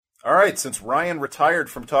All right, since Ryan retired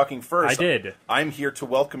from talking first, I did. I'm here to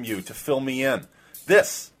welcome you to Fill Me In.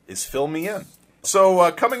 This is Fill Me In.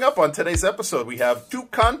 So, coming up on today's episode, we have 2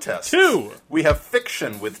 contests. 2! We have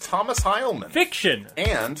Fiction with Thomas Heilman. Fiction!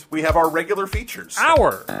 And we have our regular features.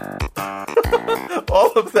 Hour!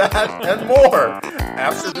 All of that and more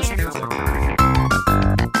after this music.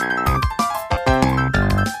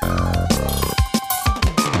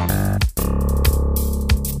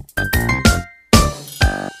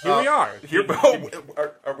 Here we are.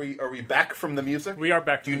 Are we back from the music? We are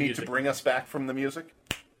back from Do you the need music. to bring us back from the music?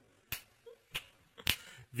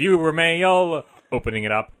 Viewer mail. Opening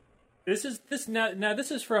it up. This is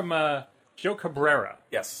from Joe Cabrera.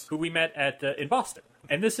 Yes. Who we met at in Boston.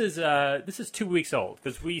 And this is 2 weeks old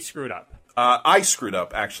because we screwed up. I screwed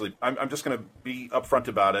up, actually. I'm just going to be upfront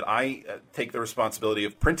about it. I take the responsibility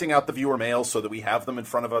of printing out the viewer mail so that we have them in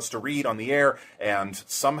front of us to read on the air, and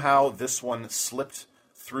somehow this one slipped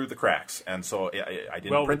through the cracks. And so I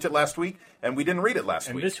didn't print it last week, and we didn't read it last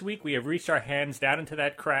week. And this week we have reached our hands down into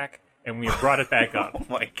that crack, and we have brought it back up. Oh,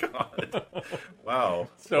 my God. Wow.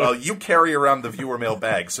 Well, you carry around the viewer mail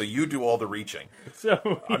bag, so you do all the reaching.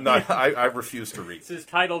 So I refuse to read. This is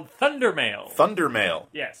titled Thunder Mail. Thunder Mail.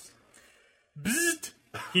 Yes. Bzzzt.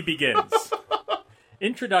 He begins.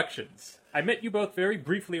 Introductions. I met you both very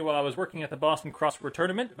briefly while I was working at the Boston Crossword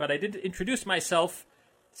Tournament, but I didn't introduce myself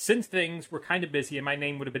since things were kind of busy and my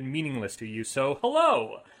name would have been meaningless to you, so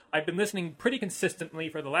hello! I've been listening pretty consistently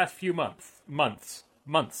for the last few months?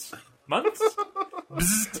 Bzzzt.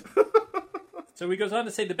 So he goes on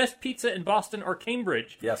to say, the best pizza in Boston or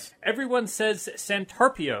Cambridge. Yes. Everyone says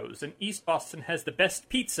Santarpio's, and East Boston has the best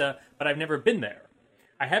pizza, but I've never been there.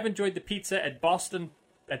 I have enjoyed the pizza at Boston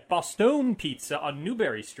Pizza on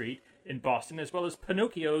Newbury Street in Boston, as well as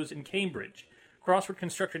Pinocchio's in Cambridge. Crossword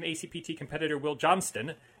constructor and ACPT competitor Will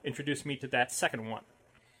Johnston introduced me to that second one.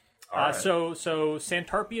 Right. So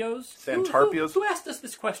Santarpio's? Santarpio's? Who asked us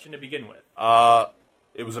this question to begin with?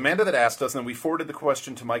 It was Amanda that asked us, and we forwarded the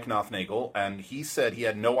question to Mike Nothnagel, and he said he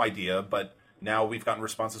had no idea, but now we've gotten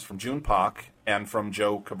responses from June Pock and from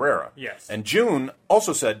Joe Cabrera. Yes. And June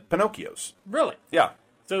also said Pinocchio's. Really? Yeah.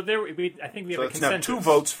 So I think we have a it's now consensus. 2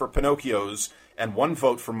 votes for Pinocchio's and 1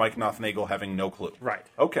 vote for Mike Nothnagel having no clue. Right.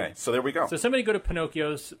 Okay, so there we go. So somebody go to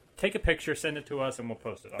Pinocchio's, take a picture, send it to us, and we'll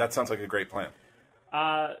post it. That sounds like a great plan.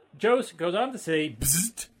 Joe goes on to say,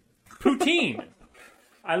 Bzzzt, poutine.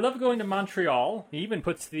 I love going to Montreal. He even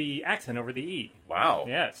puts the accent over the E. Wow.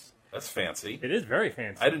 Yes. That's fancy. It is very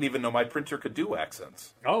fancy. I didn't even know my printer could do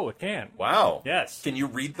accents. Oh, it can. Wow. Yes. Can you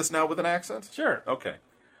read this now with an accent? Sure. Okay.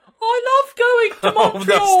 I love going to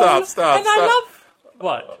Montreal. Oh, no, stop. And I love...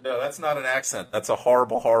 What? No, that's not an accent. That's a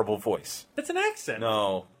horrible, horrible voice. That's an accent.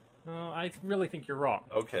 No. I really think you're wrong.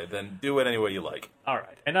 Okay, then do it any way you like. All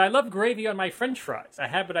right. And I love gravy on my French fries. A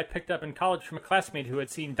habit I picked up in college from a classmate who had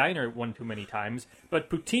seen Diner one too many times. But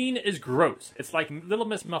poutine is gross. It's like Little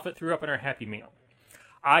Miss Muffet threw up in her Happy Meal.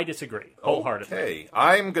 I disagree wholeheartedly. Okay,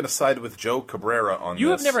 I'm going to side with Joe Cabrera on this. You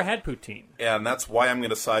have never had poutine. And that's why I'm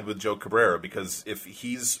going to side with Joe Cabrera, because if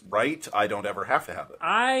he's right, I don't ever have to have it.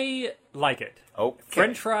 I like it. Okay.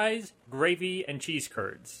 French fries, gravy, and cheese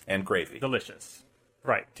curds. And gravy. Delicious.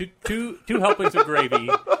 Right. Two helpings of gravy,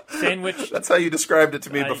 sandwich. That's how you described it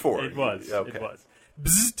to me before. It was. Okay. It was.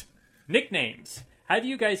 Bzzzt. Nicknames. How do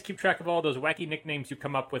you guys keep track of all those wacky nicknames you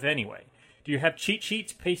come up with anyway? Do you have cheat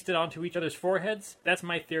sheets pasted onto each other's foreheads? That's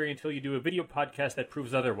my theory until you do a video podcast that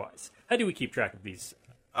proves otherwise. How do we keep track of these?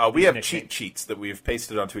 We have nicknames? cheat sheets that we've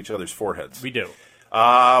pasted onto each other's foreheads. We do.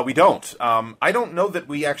 We don't. I don't know that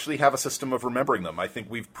we actually have a system of remembering them. I think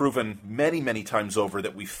we've proven many, many times over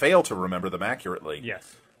that we fail to remember them accurately.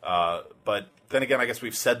 Yes. But then again, I guess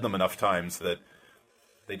we've said them enough times that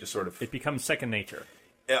they just sort of... It becomes second nature.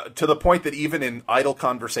 To the point that even in idle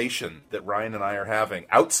conversation that Ryan and I are having,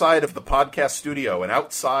 outside of the podcast studio and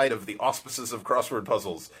outside of the auspices of Crossword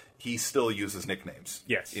Puzzles, he still uses nicknames.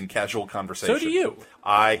 Yes. In casual conversation. So do you.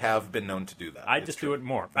 I have been known to do that. I just do it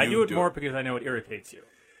more. I do it more because I know it irritates you.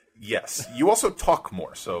 Yes. You also talk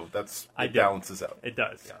more, so it balances out. It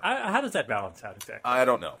does. Yeah. How does that balance out exactly? I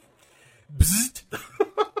don't know. Bzzzt.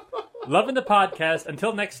 Loving the podcast.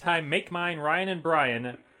 Until next time, make mine Ryan and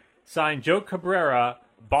Brian. Signed, Joe Cabrera,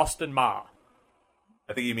 Boston Ma.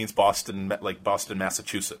 I think he means Boston, like Boston,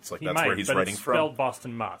 Massachusetts. Like that's where he's writing from. Spelled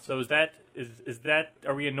Boston Ma. So is that?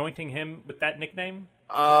 Are we anointing him with that nickname?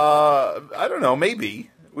 I don't know.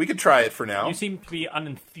 Maybe. We could try it for now. You seem to be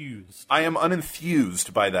unenthused. I am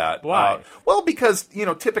unenthused by that. Why? Well, because,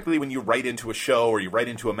 typically when you write into a show or you write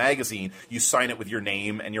into a magazine, you sign it with your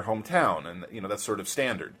name and your hometown, and, that's sort of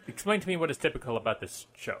standard. Explain to me what is typical about this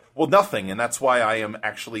show. Well, nothing, and that's why I am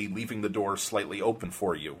actually leaving the door slightly open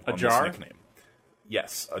for you on jar? this nickname.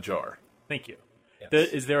 Yes, a jar. Thank you.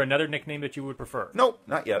 Yes. Is there another nickname that you would prefer? Nope,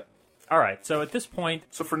 not yet. All right, so at this point...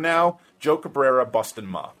 So for now, Joe Cabrera, Boston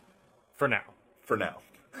Ma. For now. For now.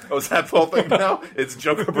 Oh, is that the whole thing now? It's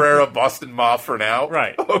Joe Cabrera, Boston Ma for now?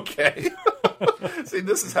 Right. Okay. See,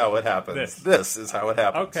 this is how it happens. This is how it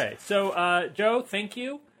happens. Okay, so, Joe, thank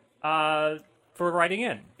you for writing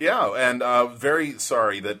in. Yeah, and very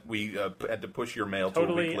sorry that we had to push your mail to a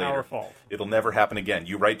week later. Totally our fault. It'll never happen again.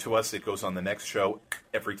 You write to us, it goes on the next show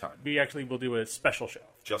every time. We actually will do a special show.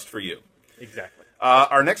 Just for you. Exactly.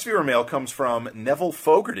 Our next viewer mail comes from Neville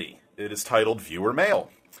Fogarty. It is titled Viewer Mail.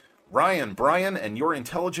 Ryan, Brian, and your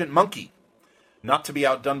intelligent monkey. Not to be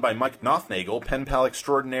outdone by Mike Nothnagel, pen pal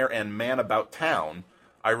extraordinaire and man about town,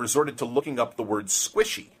 I resorted to looking up the word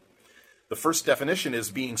squishy. The first definition is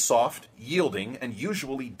being soft, yielding, and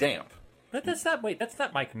usually damp. But that's not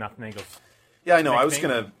Mike Notnagel's. Yeah, I know. I was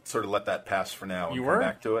going to sort of let that pass for now and come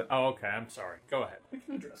back to it. Oh, okay. I'm sorry. Go ahead. We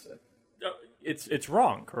can address it. It's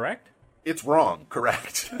wrong, correct? It's wrong,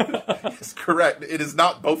 correct. It's correct. It is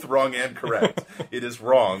not both wrong and correct. It is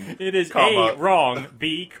wrong. It is A, wrong,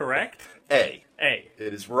 B, correct? A.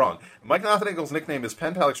 It is wrong. Mike Nothnagle's nickname is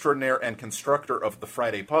pen pal extraordinaire and constructor of the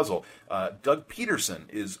Friday Puzzle. Doug Peterson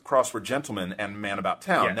is crossword gentleman and man about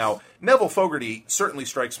town. Yes. Now, Neville Fogarty certainly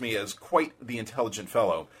strikes me as quite the intelligent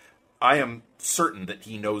fellow. I am certain that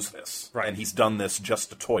he knows this, right, and he's done this just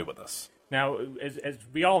to toy with us. Now, as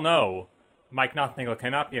we all know, Mike Nothnagel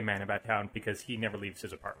cannot be a man about town because he never leaves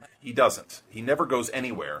his apartment. He doesn't. He never goes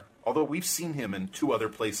anywhere, although we've seen him in two other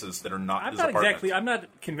places that are not his apartment. I'm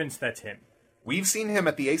not convinced that's him. We've seen him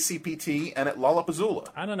at the ACPT and at Lollapuzzoola.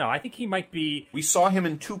 I don't know. I think he might be... We saw him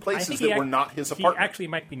in two places that were not his apartment. He actually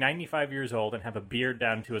might be 95 years old and have a beard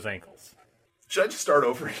down to his ankles. Should I just start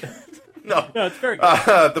over again? No, it's very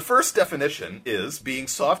good. The first definition is being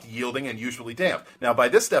soft, yielding, and usually damp. Now, by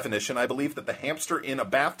this definition, I believe that the hamster in a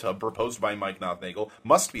bathtub proposed by Mike Nothnagel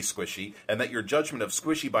must be squishy, and that your judgment of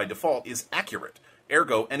squishy by default is accurate.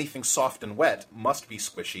 Ergo, anything soft and wet must be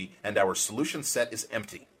squishy, and our solution set is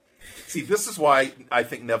empty. See, this is why I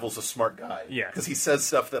think Neville's a smart guy. Yeah. Because he says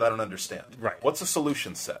stuff that I don't understand. Right. What's a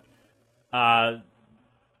solution set? I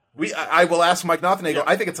will ask Mike Nothnagel. Yeah.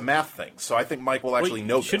 I think it's a math thing, so I think Mike will actually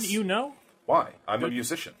know this. Shouldn't you know? Why? I'm a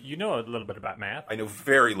musician. You know a little bit about math. I know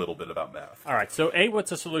very little bit about math. All right, so A,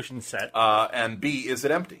 what's a solution set? And B, is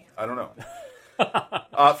it empty? I don't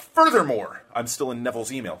know. Furthermore, I'm still in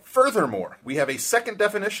Neville's email. Furthermore, we have a second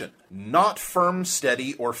definition. Not firm,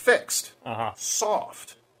 steady, or fixed.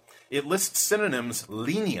 Soft. It lists synonyms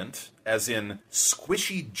lenient, as in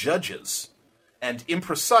squishy judges, and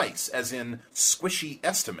imprecise, as in squishy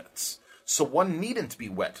estimates. So one needn't be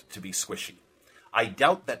wet to be squishy. I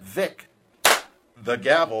doubt that Vic, the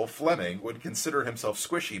gavel Fleming, would consider himself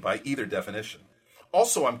squishy by either definition.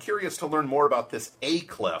 Also, I'm curious to learn more about this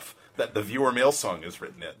A-clef that the viewer mail song is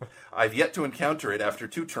written in. I've yet to encounter it after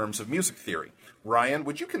 2 terms of music theory. Ryan,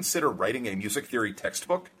 would you consider writing a music theory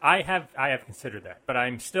textbook? I have considered that, but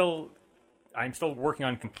I'm still working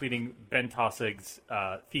on completing Ben Tossig's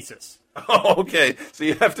thesis. Oh, okay. So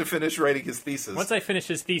you have to finish writing his thesis. Once I finish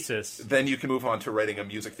his thesis... Then you can move on to writing a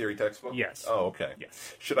music theory textbook? Yes. Oh, okay.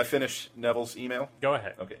 Yes. Should I finish Neville's email? Go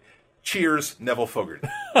ahead. Okay. Cheers, Neville Fogarty.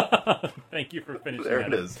 Thank you for finishing There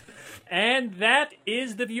that it is. And that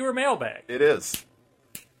is the viewer mailbag. It is.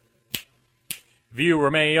 Viewer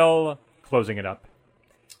mail. Closing it up.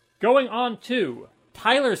 Going on to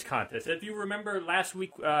Tyler's contest. If you remember last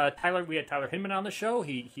week, we had Tyler Hinman on the show.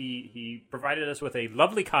 He provided us with a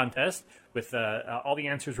lovely contest with all the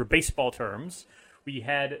answers were baseball terms. We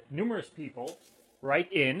had numerous people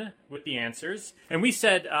write in with the answers, and we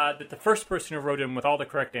said that the first person who wrote in with all the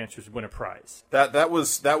correct answers would win a prize. That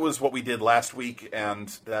was what we did last week, and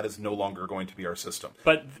that is no longer going to be our system.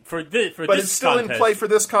 But this it's still contest, in play for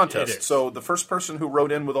this contest. It is. So the first person who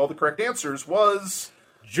wrote in with all the correct answers was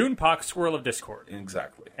Junpak, Squirrel of Discord.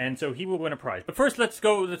 Exactly. And so he will win a prize. But first, let's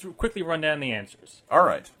quickly run down the answers. All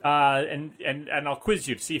right. And I'll quiz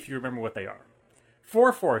you to see if you remember what they are.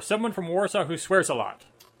 4-4, someone from Warsaw who swears a lot.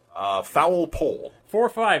 Foul pole.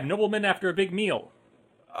 4-5, nobleman after a big meal.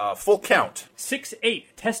 Full count. 6-8,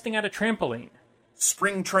 testing at a trampoline.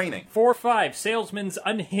 Spring training. 4-5, salesman's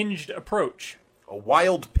unhinged approach. A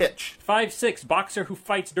wild pitch. 5'6", boxer who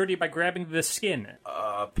fights dirty by grabbing the skin.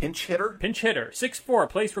 Pinch hitter? Pinch hitter. 6'4",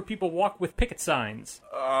 place where people walk with picket signs.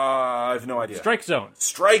 I have no idea. Strike zone.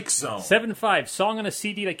 Strike zone. 7'5", song on a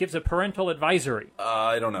CD that gives a parental advisory.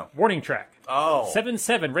 I don't know. Warning track. Oh.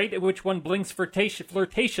 7'7", rate at which one blinks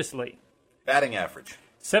flirtatiously. Batting average.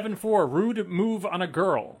 7'4", rude move on a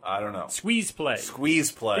girl. I don't know. Squeeze play.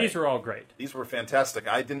 Squeeze play. These are all great. These were fantastic.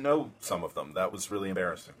 I didn't know some of them. That was really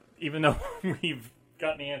embarrassing. Even though we've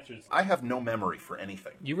gotten the answers. I have no memory for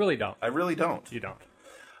anything. You really don't. I really don't. You don't.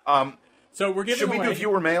 So we're giving Should we away... do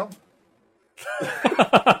viewer mail?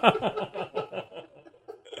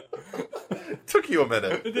 Took you a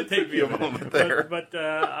minute. It did take me a moment there. But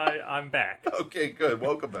I'm back. Okay, good.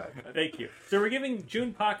 Welcome back. Thank you. So we're giving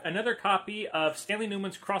June Pak another copy of Stanley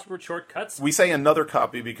Newman's Crossword Shortcuts. We say another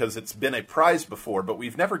copy because it's been a prize before, but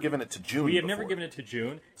we've never given it to June We have before. never given it to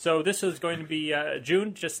June. So this is going to be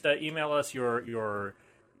June. Just email us your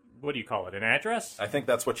what do you call it? An address? I think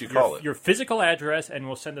that's what you call it. Your physical address, and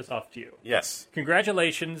we'll send this off to you. Yes.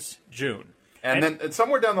 Congratulations, June. And then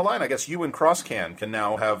somewhere down the line, I guess you and CrossCan can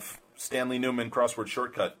now have Stanley Newman crossword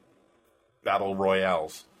shortcut battle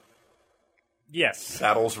royales. Yes.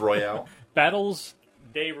 Battles Royale? Battles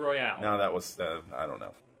Day Royale. No, that was, I don't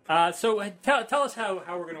know. So tell us how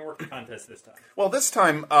we're going to work the contest this time. Well, this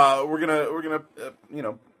time we're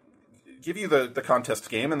gonna give you the contest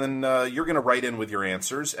game, and then you're gonna write in with your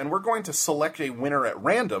answers, and we're going to select a winner at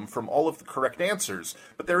random from all of the correct answers.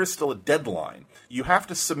 But there is still a deadline. You have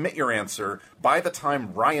to submit your answer by the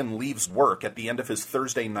time Ryan leaves work at the end of his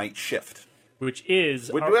Thursday night shift. Which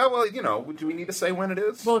is... Well, do we need to say when it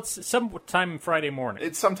is? Well, it's sometime Friday morning.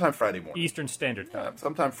 It's sometime Friday morning. Eastern Standard Time.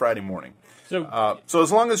 Sometime Friday morning. So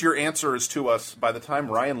as long as your answer is to us by the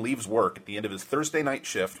time Ryan leaves work at the end of his Thursday night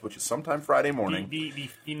shift, which is sometime Friday morning.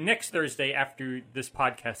 The next Thursday after this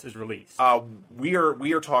podcast is released. We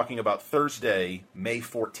are talking about Thursday, May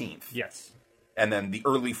 14th. Yes. And then the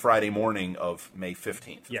early Friday morning of May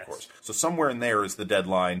 15th, yes. Of course. So somewhere in there is the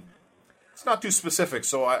deadline. It's not too specific,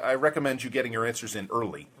 so I recommend you getting your answers in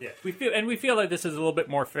early. Yes. We feel like this is a little bit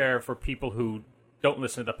more fair for people who don't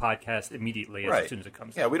listen to the podcast immediately as soon as it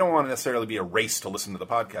comes out. Yeah, we don't want to necessarily be a race to listen to the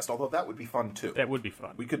podcast, although that would be fun, too. That would be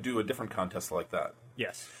fun. We could do a different contest like that.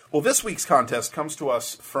 Yes. Well, this week's contest comes to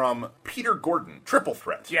us from Peter Gordon, Triple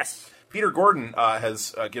Threat. Yes. Peter Gordon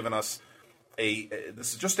has given us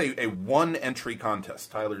this is just a one-entry contest.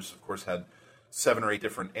 Tyler's, of course, had 7 or 8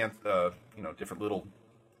 different, different little...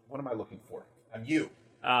 What am I looking for? I'm you.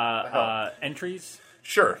 Entries?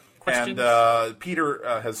 Sure. Questions? And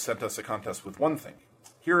Peter has sent us a contest with one thing.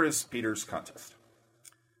 Here is Peter's contest.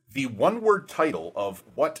 The one-word title of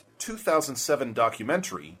what 2007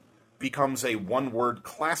 documentary becomes a one-word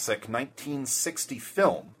classic 1960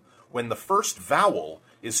 film when the first vowel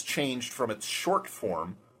is changed from its short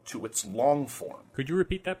form to its long form? Could you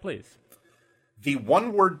repeat that, please? The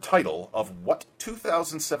one-word title of what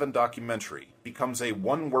 2007 documentary becomes a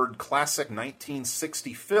one-word classic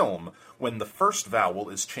 1960 film when the first vowel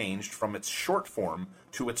is changed from its short form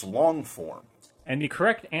to its long form? And the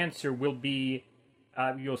correct answer will be,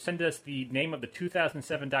 you'll send us the name of the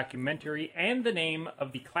 2007 documentary and the name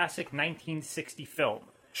of the classic 1960 film.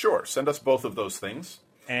 Sure, send us both of those things.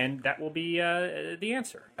 And that will be the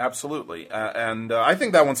answer. Absolutely. And I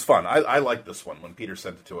think that one's fun. I liked this one when Peter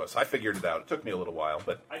sent it to us. I figured it out. It took me a little while,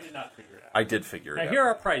 but... I did not figure it out. I did figure it out. Now, here are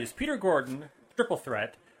our prizes. Peter Gordon, Triple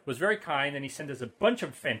Threat, was very kind, and he sent us a bunch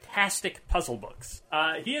of fantastic puzzle books.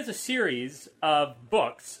 He has a series of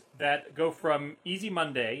books that go from Easy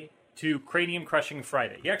Monday to Cranium Crushing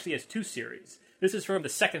Friday. He actually has 2 series. This is from the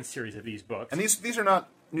second series of these books. And these are not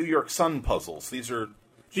New York Sun puzzles. These are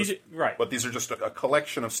right. But these are just a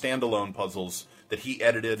collection of standalone puzzles that he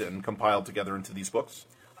edited and compiled together into these books?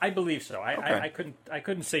 I believe so. I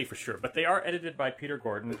couldn't say for sure, but they are edited by Peter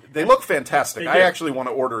Gordon. They look fantastic. They I do. actually want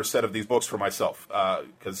to order a set of these books for myself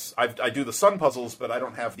because I do the Sun puzzles, but I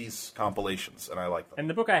don't have these compilations, and I like them. And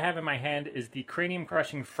the book I have in my hand is the Cranium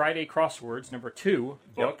Crushing Friday Crosswords #2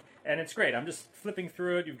 book, and it's great. I'm just flipping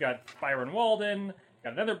through it. You've got Byron Walden.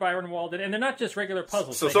 Got another Byron Walden, and they're not just regular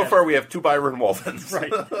puzzles. So far we have 2 Byron Waldens.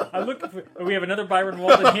 Right. We have another Byron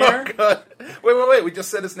Walden here. Oh, God. Wait. We just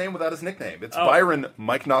said his name without his nickname. It's Byron,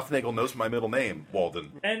 Mike Nothnagel knows my middle name,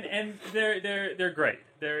 Walden. And they're great.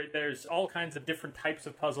 There's all kinds of different types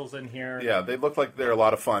of puzzles in here. Yeah, they look like they're a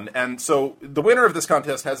lot of fun. And so the winner of this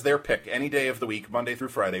contest has their pick any day of the week, Monday through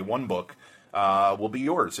Friday, one book. Will be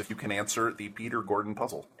yours if you can answer the Peter Gordon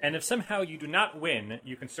puzzle. And if somehow you do not win,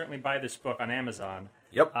 you can certainly buy this book on Amazon.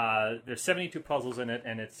 Yep. There's 72 puzzles in it,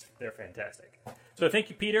 and they're fantastic. So thank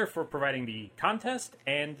you, Peter, for providing the contest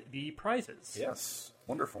and the prizes. Yes,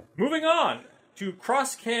 wonderful. Moving on. to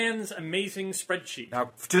CrossCan's amazing spreadsheet.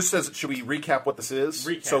 Now, should we recap what this is?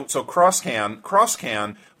 Recap. So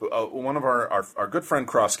CrossCan, one of our good friend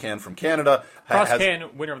CrossCan from Canada.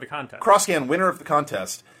 CrossCan, winner of the contest. CrossCan, winner of the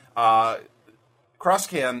contest.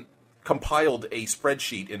 CrossCan compiled a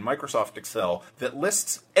spreadsheet in Microsoft Excel that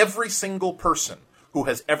lists every single person who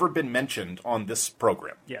has ever been mentioned on this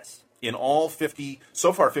program. Yes. In all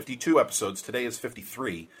 52 episodes, today is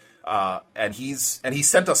 53, and he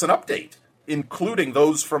sent us an update, including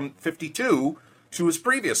those from 52 to his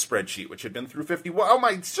previous spreadsheet, which had been through 51. Oh my!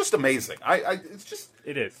 It's just amazing.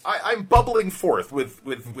 It is. I'm bubbling forth with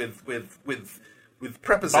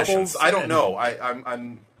prepositions. Bubbles I don't know.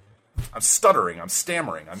 I'm stuttering. I'm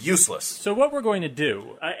stammering. I'm useless. So what we're going to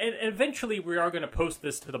do, and eventually we are going to post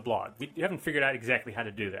this to the blog. We haven't figured out exactly how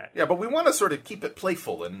to do that. Yeah, but we want to sort of keep it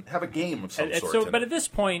playful and have a game of some sort. But at this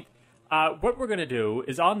point, what we're going to do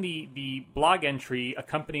is on the blog entry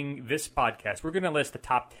accompanying this podcast, we're going to list the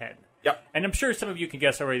top 10. Yep. And I'm sure some of you can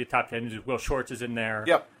guess already the top 10. Will Shortz is in there.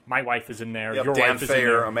 Yep. My wife is in there. Yep. Your Dan wife is Fair, in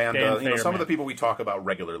there. Amanda. Dan Fair, Some of the people we talk about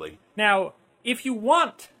regularly. Now, if you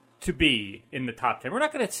want to be in the top 10, we're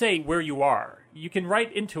not going to say where you are. You can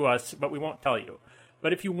write into us, but we won't tell you.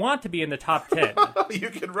 But if you want to be in the top 10... You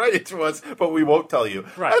can write it to us, but we won't tell you.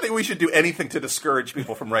 Right. I think we should do anything to discourage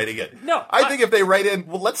people from writing it. No. I think if they write in,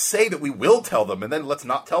 well, let's say that we will tell them, and then let's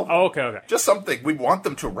not tell them. Oh, okay. Just something. We want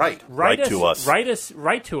them to write. Write to us.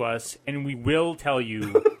 Write to us, and we will tell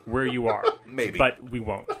you where you are. Maybe. But we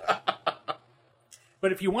won't.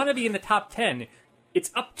 But if you want to be in the top 10, it's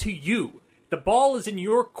up to you. The ball is in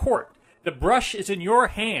your court. The brush is in your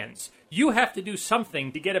hands. You have to do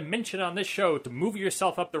something to get a mention on this show to move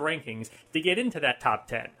yourself up the rankings to get into that top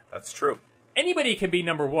 10. That's true. Anybody can be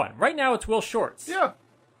number one. Right now, it's Will Shortz. Yeah.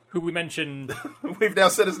 Who we mentioned. We've now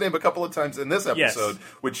said his name a couple of times in this episode, Yes.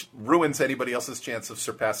 which ruins anybody else's chance of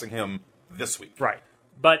surpassing him this week. Right.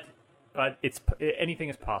 But it's anything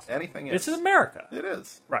is possible. Anything is. This is America. It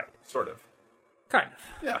is. Right. Sort of. Kind of.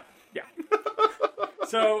 Yeah. Yeah.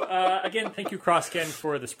 So, again, thank you, CrossCan,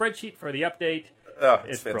 for the spreadsheet, for the update.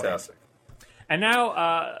 It's fantastic. Brilliant. And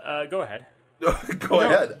now, go ahead. Go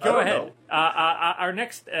ahead. Go ahead. Our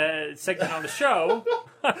next segment on the show,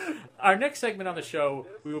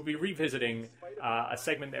 we will be revisiting a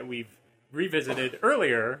segment that we've revisited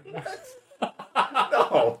earlier.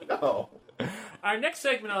 No. Our next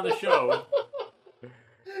segment on the show.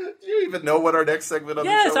 Do you even know what our next segment on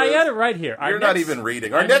the show is? Yes, I had it right here. You're not even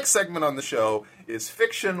reading. Our next segment on the show is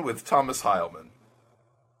Fiction with Thomas Heilman.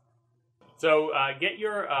 So get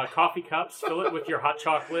your coffee cups, fill it with your hot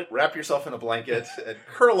chocolate. Wrap yourself in a blanket and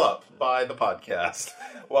curl up by the podcast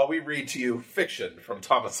while we read to you Fiction from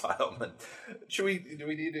Thomas Heilman. Do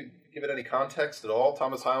we need to give it any context at all?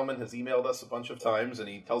 Thomas Heilman has emailed us a bunch of times, and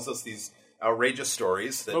he tells us these outrageous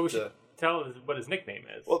stories. That, well, we should tell what his nickname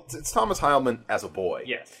is. Well, it's Thomas Heilman as a boy.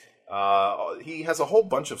 Yes. He has a whole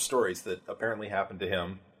bunch of stories that apparently happened to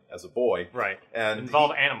him as a boy. Right. And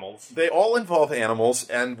involve animals. They all involve animals,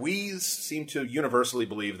 and we seem to universally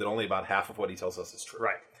believe that only about half of what he tells us is true.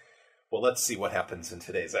 Right. Well, let's see what happens in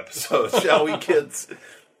today's episode, shall we, kids?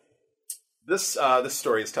 This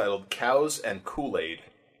story is titled Cows and Kool-Aid.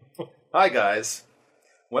 Hi, guys.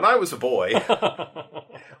 When I was a boy,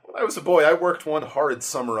 I worked one hard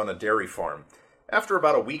summer on a dairy farm. After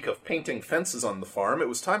about a week of painting fences on the farm, it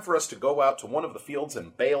was time for us to go out to one of the fields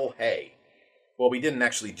and bale hay. Well, we didn't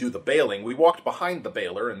actually do the baling. We walked behind the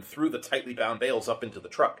baler and threw the tightly bound bales up into the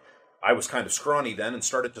truck. I was kind of scrawny then and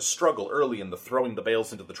started to struggle early in the throwing the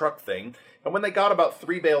bales into the truck thing, and when they got about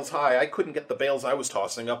 3 bales high, I couldn't get the bales I was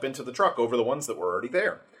tossing up into the truck over the ones that were already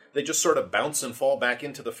there. They just sort of bounce and fall back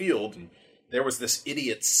into the field, and there was this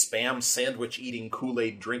idiot Spam sandwich-eating,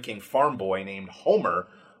 Kool-Aid drinking farm boy named Homer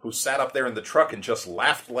who sat up there in the truck and just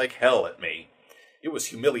laughed like hell at me. It was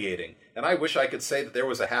humiliating, and I wish I could say that there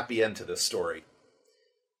was a happy end to this story.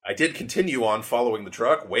 I did continue on following the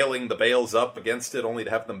truck, wailing the bales up against it only to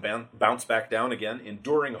have them bounce back down again,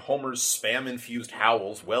 enduring Homer's spam-infused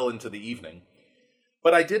howls well into the evening.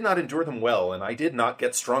 But I did not endure them well, and I did not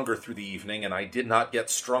get stronger through the evening, and I did not get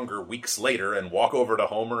stronger weeks later and walk over to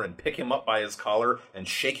Homer and pick him up by his collar and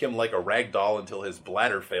shake him like a rag doll until his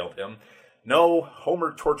bladder failed him. No,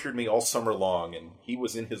 Homer tortured me all summer long, and he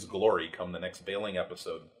was in his glory come the next baling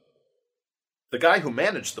episode. The guy who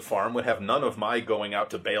managed the farm would have none of my going out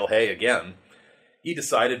to bale hay again. He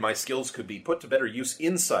decided my skills could be put to better use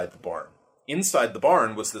inside the barn. Inside the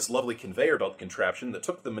barn was this lovely conveyor belt contraption that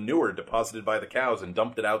took the manure deposited by the cows and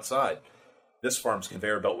dumped it outside. This farm's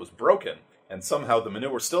conveyor belt was broken, and somehow the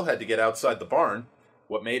manure still had to get outside the barn.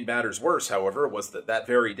 What made matters worse, however, was that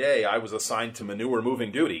very day I was assigned to manure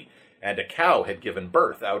moving duty, and a cow had given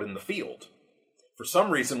birth out in the field. For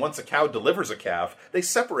some reason, once a cow delivers a calf, they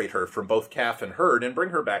separate her from both calf and herd and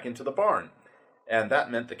bring her back into the barn. And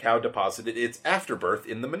that meant the cow deposited its afterbirth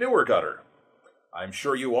in the manure gutter. I'm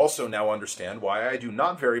sure you also now understand why I do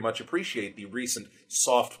not very much appreciate the recent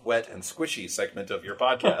soft, wet, and squishy segment of your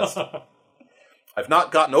podcast. I've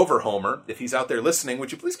not gotten over Homer. If he's out there listening,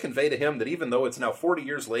 would you please convey to him that even though it's now 40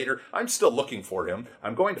 years later, I'm still looking for him.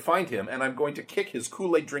 I'm going to find him, and I'm going to kick his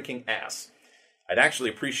Kool-Aid drinking ass. I'd actually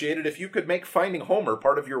appreciate it if you could make finding Homer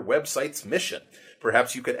part of your website's mission.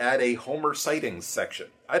 Perhaps you could add a Homer sightings section.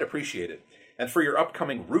 I'd appreciate it. And for your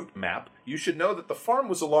upcoming route map, you should know that the farm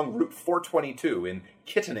was along Route 422 in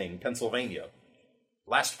Kittening, Pennsylvania.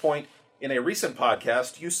 Last point, in a recent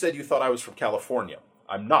podcast, you said you thought I was from California.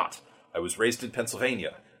 I'm not. I was raised in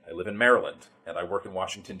Pennsylvania. I live in Maryland, and I work in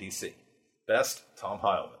Washington, D.C. Best, Tom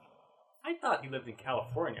Heilman. I thought he lived in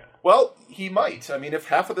California. Well, he might. I mean, if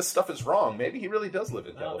half of this stuff is wrong, maybe he really does live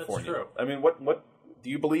in California. That's true. I mean, what do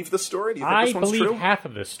you believe this story? Do you think this one's true? I believe half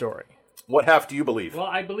of this story. What half do you believe? Well,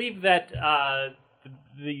 I believe that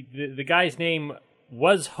the guy's name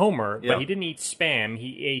was Homer, but he didn't eat Spam.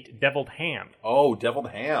 He ate deviled ham. Oh,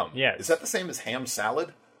 deviled ham. Yes. Is that the same as ham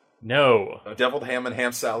salad? No. Deviled ham and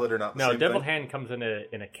ham salad are not the same thing? No, deviled ham comes in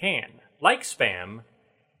a can. Like Spam.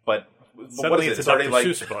 But suddenly what is it's it? a Dr.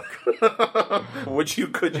 Seuss book.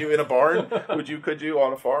 Could you in a barn? Could you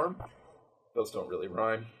on a farm? Those don't really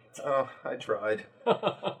rhyme. Oh, I tried.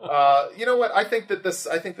 You know what? I think that this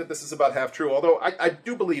is about half true. Although I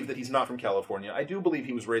do believe that he's not from California. I do believe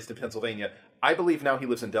he was raised in Pennsylvania. I believe now he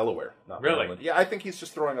lives in Delaware, not really? Maryland. Yeah, I think he's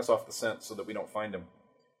just throwing us off the scent so that we don't find him.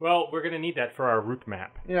 Well, we're going to need that for our route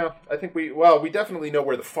map. Yeah, I think we definitely know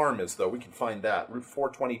where the farm is, though. We can find that. Route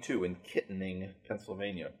 422 in Kittening,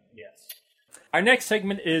 Pennsylvania. Yes. Our next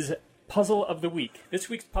segment is Puzzle of the Week. This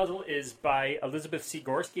week's puzzle is by Elizabeth C.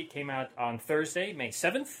 Gorski. It came out on Thursday, May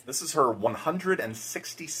 7th. This is her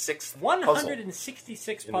 166th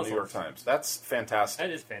 166 puzzle puzzles. in the New York Times. That's fantastic.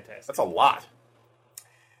 That is fantastic. That's a lot.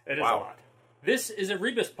 It is a lot. This is a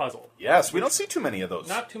rebus puzzle. Yes, we don't see too many of those.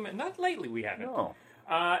 Not too many. Not lately, we haven't. No.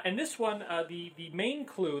 And this one, the main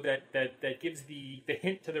clue that gives the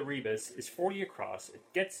hint to the rebus is 40 across. It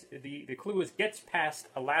gets the clue is gets past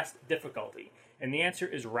a last difficulty, and the answer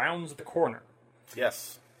is rounds the corner.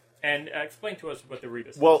 Yes. And explain to us what the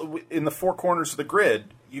rebus is. Well, in the four corners of the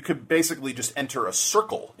grid, you could basically just enter a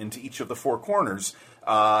circle into each of the four corners,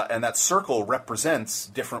 and that circle represents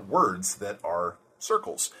different words that are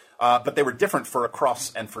circles. But they were different for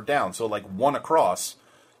across and for down. So like one across,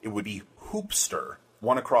 it would be hoopster.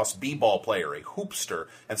 One across b-ball player, a hoopster.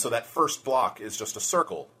 And so that first block is just a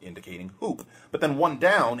circle indicating hoop. But then one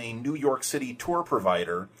down, a New York City tour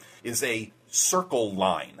provider, is a circle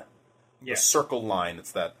line. Yes. The circle line,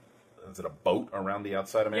 it's that, is it a boat around the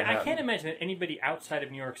outside of Manhattan? Yeah, I can't imagine that anybody outside of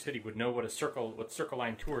New York City would know what Circle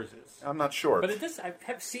Line Tours is. I'm not sure. But I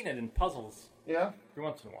have seen it in puzzles. Yeah. Every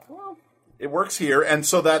once in a while. Well, it works here, and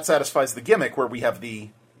so that satisfies the gimmick where we have the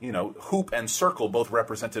hoop and circle both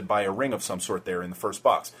represented by a ring of some sort there in the first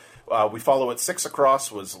box. We follow it 6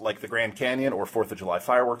 across was like the Grand Canyon or 4th of July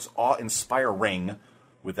fireworks, awe-inspiring,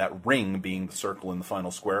 with that ring being the circle in the final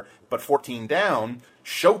square. But 14 down,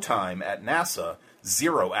 showtime at NASA,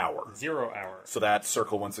 0 hour. 0 hour. So that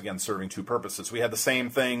circle, once again, serving two purposes. We had the same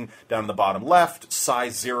thing down in the bottom left,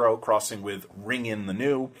 size 0 crossing with ring in the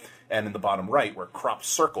new, and in the bottom right where crop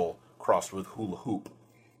circle crossed with hula hoop.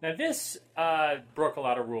 Now, this broke a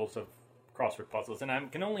lot of rules of crossword puzzles, and I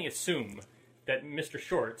can only assume that Mr.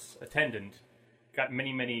 Short's attendant got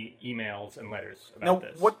many, many emails and letters about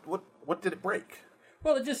this. Now, what did it break?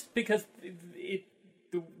 Well, it just because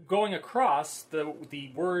going across the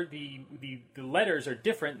letters are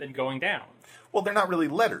different than going down. Well, they're not really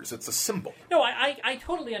letters; it's a symbol. No, I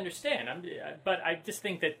totally understand. But I just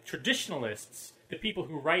think that traditionalists, the people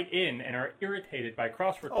who write in and are irritated by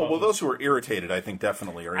crossword puzzles... Oh, well, those who are irritated, I think,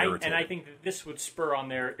 definitely are irritated. And I think that this would spur on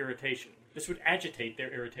their irritation. This would agitate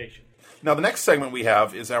their irritation. Now, the next segment we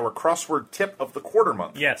have is our crossword tip of the quarter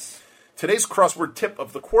month. Yes. Today's crossword tip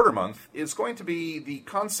of the quarter month is going to be the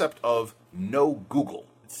concept of no Google.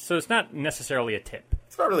 So it's not necessarily a tip.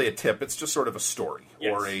 It's not really a tip. It's just sort of a story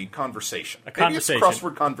or a conversation. Maybe it's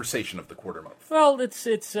crossword conversation of the quarter month. Well, it's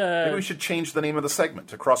Maybe we should change the name of the segment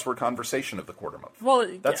to crossword conversation of the quarter month. Well,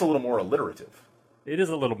 that's a little more alliterative. It is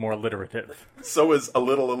a little more alliterative. So is a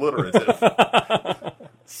little alliterative.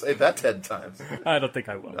 Say that 10 times. I don't think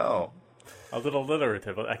I will. No. A little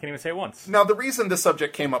alliterative. I can't even say it once. Now, the reason this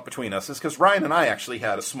subject came up between us is because Ryan and I actually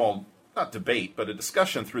had a small not debate, but a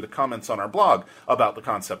discussion through the comments on our blog about the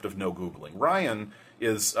concept of no Googling. Ryan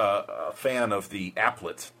is a fan of the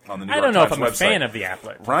applet on the New York Times website. I don't know if I'm a fan of the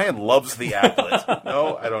applet. Ryan loves the applet.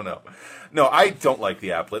 No, I don't know. No, I don't like the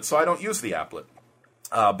applet, so I don't use the applet.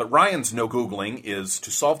 But Ryan's no Googling is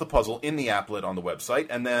to solve the puzzle in the applet on the website,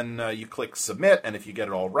 and then you click submit, and if you get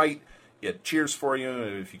it all right, it cheers for you.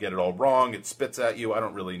 If you get it all wrong, it spits at you. I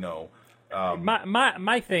don't really know.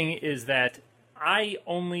 My thing is that I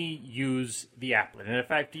only use the applet, and if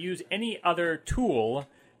I have to use any other tool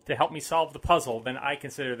to help me solve the puzzle, then I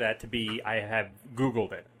consider that to be I have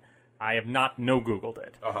Googled it. I have not no Googled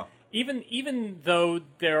it. Uh-huh. Even though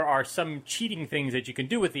there are some cheating things that you can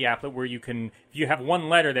do with the applet where you can, if you have one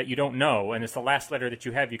letter that you don't know, and it's the last letter that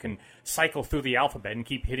you have, you can cycle through the alphabet and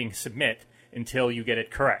keep hitting submit until you get it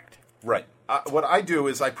correct. Right. What I do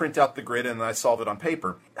is I print out the grid and I solve it on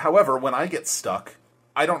paper. However, when I get stuck,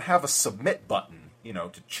 I don't have a submit button,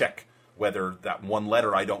 to check whether that one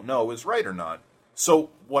letter I don't know is right or not. So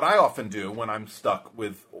what I often do when I'm stuck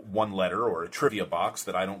with one letter or a trivia box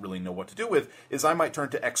that I don't really know what to do with is I might turn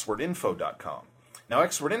to xwordinfo.com. Now,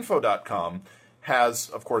 xwordinfo.com has,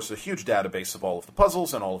 of course, a huge database of all of the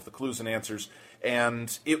puzzles and all of the clues and answers,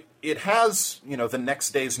 and it has, the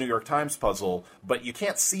next day's New York Times puzzle, but you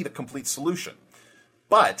can't see the complete solution.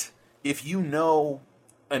 But if you know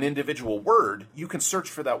an individual word, you can search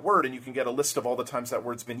for that word and you can get a list of all the times that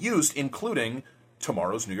word's been used, including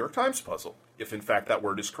tomorrow's New York Times puzzle, if in fact that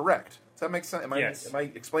word is correct. Does that make sense? Yes. Am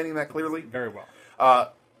I explaining that clearly? Very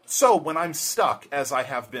well. So when I'm stuck, as I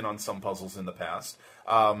have been on some puzzles in the past,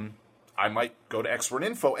 I might go to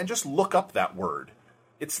xwordinfo and just look up that word.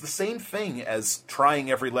 It's the same thing as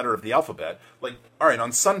trying every letter of the alphabet. Like, all right,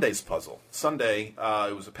 on Sunday's puzzle. Sunday,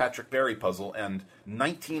 it was a Patrick Barry puzzle, and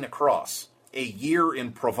 19 across, A Year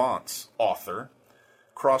in Provence author,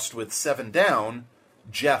 crossed with 7 down,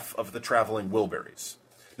 Jeff of the Traveling Wilburys.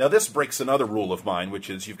 Now, this breaks another rule of mine, which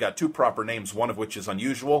is you've got two proper names, one of which is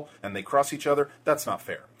unusual, and they cross each other. That's not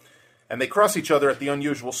fair. And they cross each other at the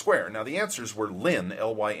unusual square. Now, the answers were Lynn,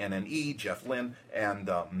 L-Y-N-N-E, Jeff Lynn, and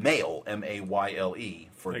Mayle, M-A-Y-L-E,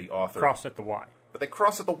 for the author. They cross at the Y. But they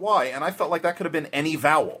cross at the Y, and I felt like that could have been any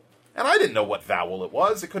vowel. And I didn't know what vowel it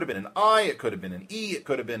was. It could have been an I, it could have been an E, it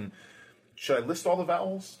could have been... Should I list all the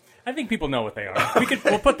vowels? I think people know what they are.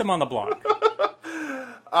 We'll put them on the blog.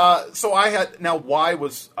 So I had, now Y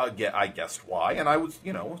was, I guessed Y, and I was,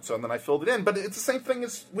 so then I filled it in. But it's the same thing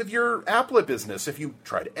as with your applet business. If you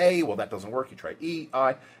tried A, well, that doesn't work. You tried E,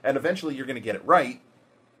 I, and eventually you're going to get it right.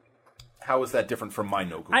 How is that different from my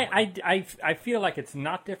no Google? I feel like it's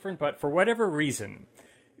not different, but for whatever reason,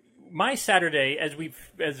 my Saturday, as we've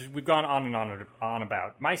gone on and on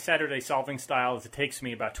about, my Saturday solving style is it takes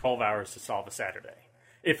me about 12 hours to solve a Saturday,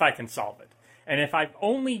 if I can solve it. And if I've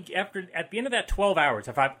only, at the end of that 12 hours,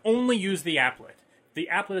 if I've only used the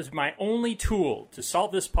applet is my only tool to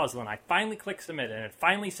solve this puzzle, and I finally click submit, and it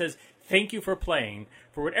finally says, thank you for playing,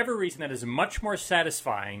 for whatever reason, that is much more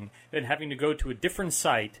satisfying than having to go to a different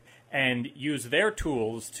site and use their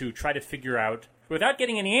tools to try to figure out, without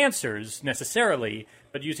getting any answers necessarily,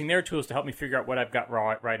 but using their tools to help me figure out what I've got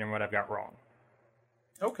right and what I've got wrong.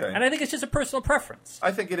 Okay. And I think it's just a personal preference.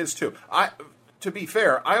 I think it is too. To be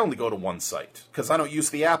fair, I only go to one site because I don't use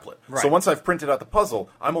the applet. Right. So once I've printed out the puzzle,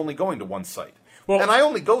 I'm only going to one site. Well, and I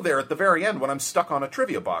only go there at the very end when I'm stuck on a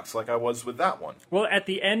trivia box like I was with that one. Well, at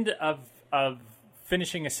the end of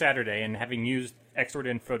finishing a Saturday and having used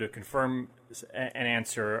xwordinfo to confirm an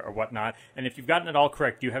answer or whatnot, and if you've gotten it all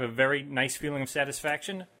correct, do you have a very nice feeling of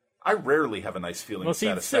satisfaction? I rarely have a nice feeling of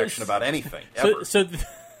satisfaction about anything, ever.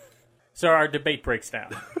 So our debate breaks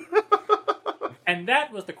down. And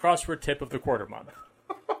that was the crossword tip of the quarter month.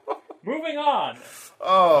 Moving on.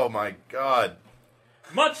 Oh, my God.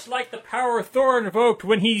 Much like the power Thor invoked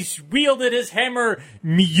when he wielded his hammer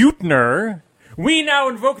Mjolnir, we now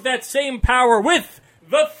invoke that same power with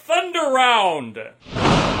the Thunder Round.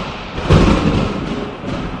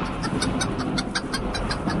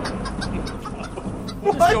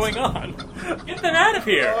 What is going on? Get them out of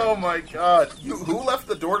here. Oh, my God. Who left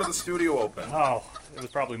the door to the studio open? Oh, it was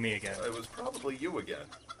probably me again. It was probably you again.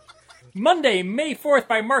 Monday, May 4th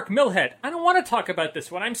by Mark Milhead. I don't want to talk about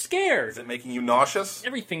this one. I'm scared. Is it making you nauseous?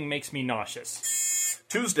 Everything makes me nauseous.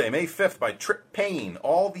 Tuesday, May 5th by Trip Payne.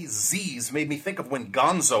 All these Z's made me think of when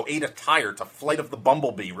Gonzo ate a tire to Flight of the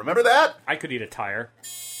Bumblebee. Remember that? I could eat a tire.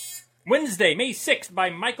 Wednesday, May 6th by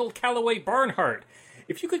Michael Calloway Barnhart.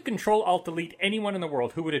 If you could Control-Alt-Delete anyone in the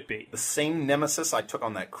world, who would it be? The same nemesis I took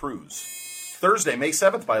on that cruise. Thursday, May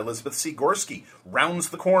 7th by Elizabeth C. Gorski. Rounds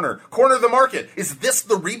the corner. Corner the market. Is this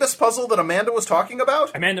the Rebus puzzle that Amanda was talking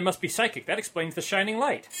about? Amanda must be psychic. That explains the shining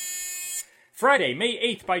light. Friday, May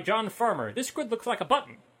 8th by John Farmer. This squid looks like a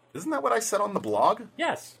button. Isn't that what I said on the blog?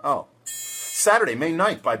 Yes. Oh. Saturday, May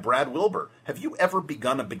 9th by Brad Wilbur. Have you ever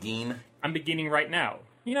begun a begin? I'm beginning right now.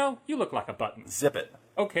 You know, you look like a button. Zip it.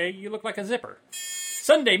 Okay, you look like a zipper.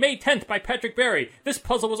 Sunday, May 10th by Patrick Berry. This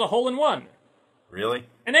puzzle was a hole-in-one. Really?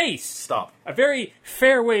 An ace. Stop. A very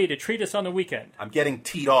fair way to treat us on the weekend. I'm getting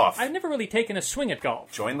teed off. I've never really taken a swing at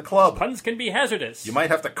golf. Join the club. Puns can be hazardous. You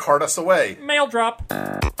might have to cart us away. Mail drop.